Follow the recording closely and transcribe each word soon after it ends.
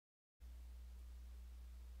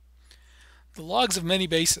the logs of many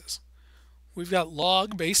bases. We've got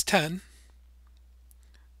log base 10.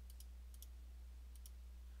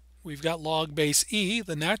 We've got log base e,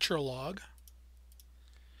 the natural log.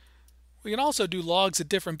 We can also do logs at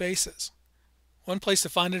different bases. One place to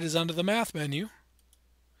find it is under the Math menu.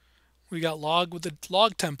 We got log with the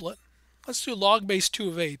log template. Let's do log base 2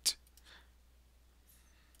 of 8.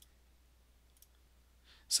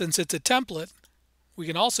 Since it's a template, we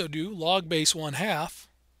can also do log base 1/2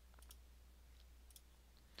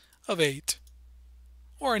 of 8,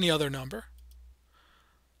 or any other number.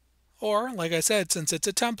 Or, like I said, since it's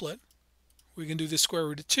a template, we can do the square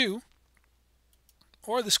root of 2,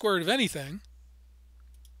 or the square root of anything.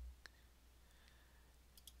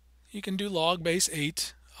 You can do log base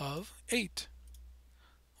 8 of 8,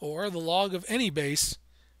 or the log of any base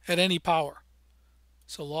at any power.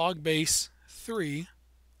 So log base 3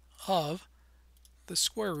 of the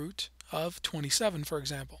square root of 27, for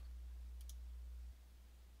example.